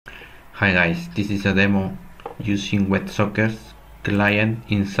Hi guys, this is a demo using Websocket client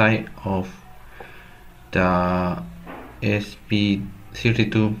inside of the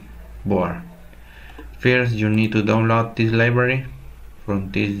ESP32 board. First, you need to download this library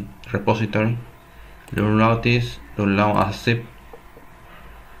from this repository. Download this, download as zip.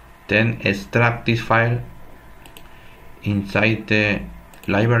 Then extract this file inside the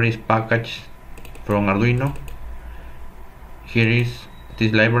libraries package from Arduino. Here is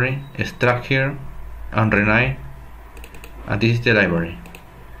this library, extract here and rename, and this is the library.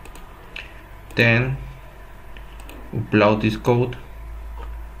 Then upload this code.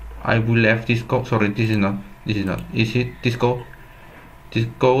 I will leave this code. Sorry, this is not. Is it this code? This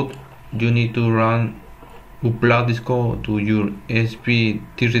code you need to run. Upload this code to your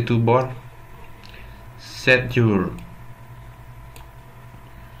ESP32 board. Set your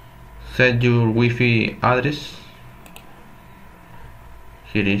Wi-Fi address.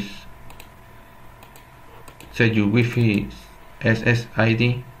 Here is. Set your Wi-Fi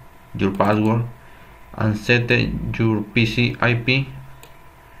SSID, your password, and set your PC IP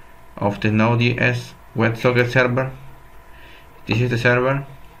of the nodejs Websocket server. This is the server.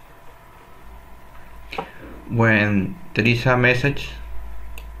 When there is a message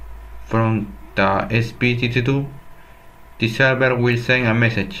from the ESP32, the server will send a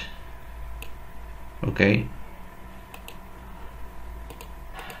message. Okay.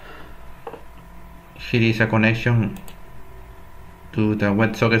 Here is a connection to the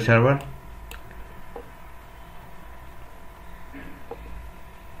Websocket server.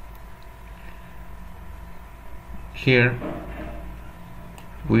 Here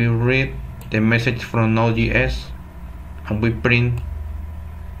we read the message from nodejs and we print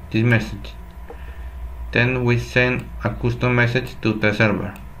this message. Then we send a custom message to the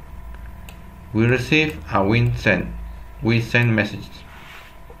server. We receive a we send messages.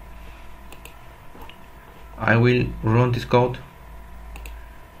 I will run this code.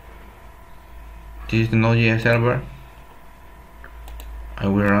 This is the nodejs server. I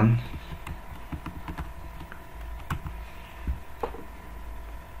will run.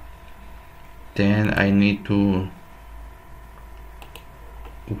 Then I need to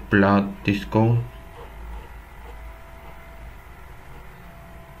upload this code.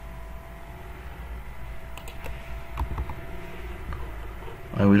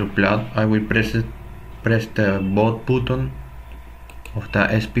 I will press the boot button of the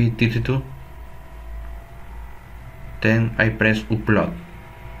ESP32. Then I press upload.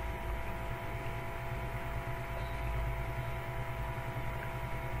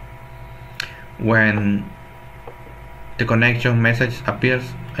 When the connection message appears,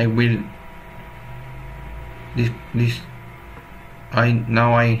 I will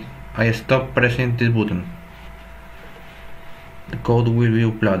I stop pressing this button. The code will be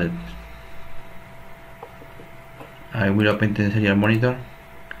uploaded. I will open the serial monitor.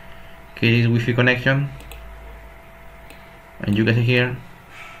 Here is Wi-Fi connection, and you can see here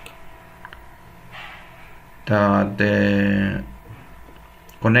that the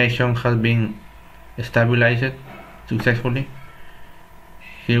connection has been stabilized successfully.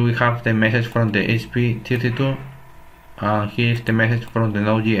 Here we have the message from the ESP32, and here is the message from the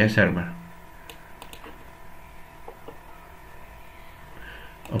nodejs server.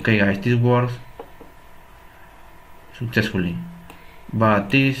 Okay guys, this works successfully, but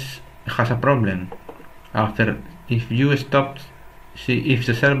this has a problem. If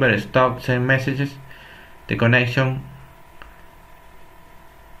the server stops sending messages, the connection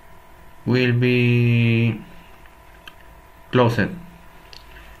will be closed.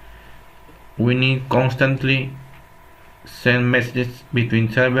 We need constantly send messages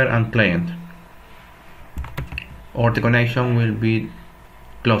between server and client, or the connection will be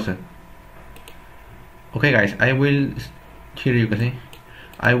closed. Okay guys, here you can see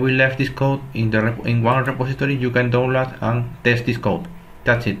I will leave this code in one repository. You can download and test this code.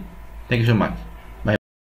 That's it. Thank you so much.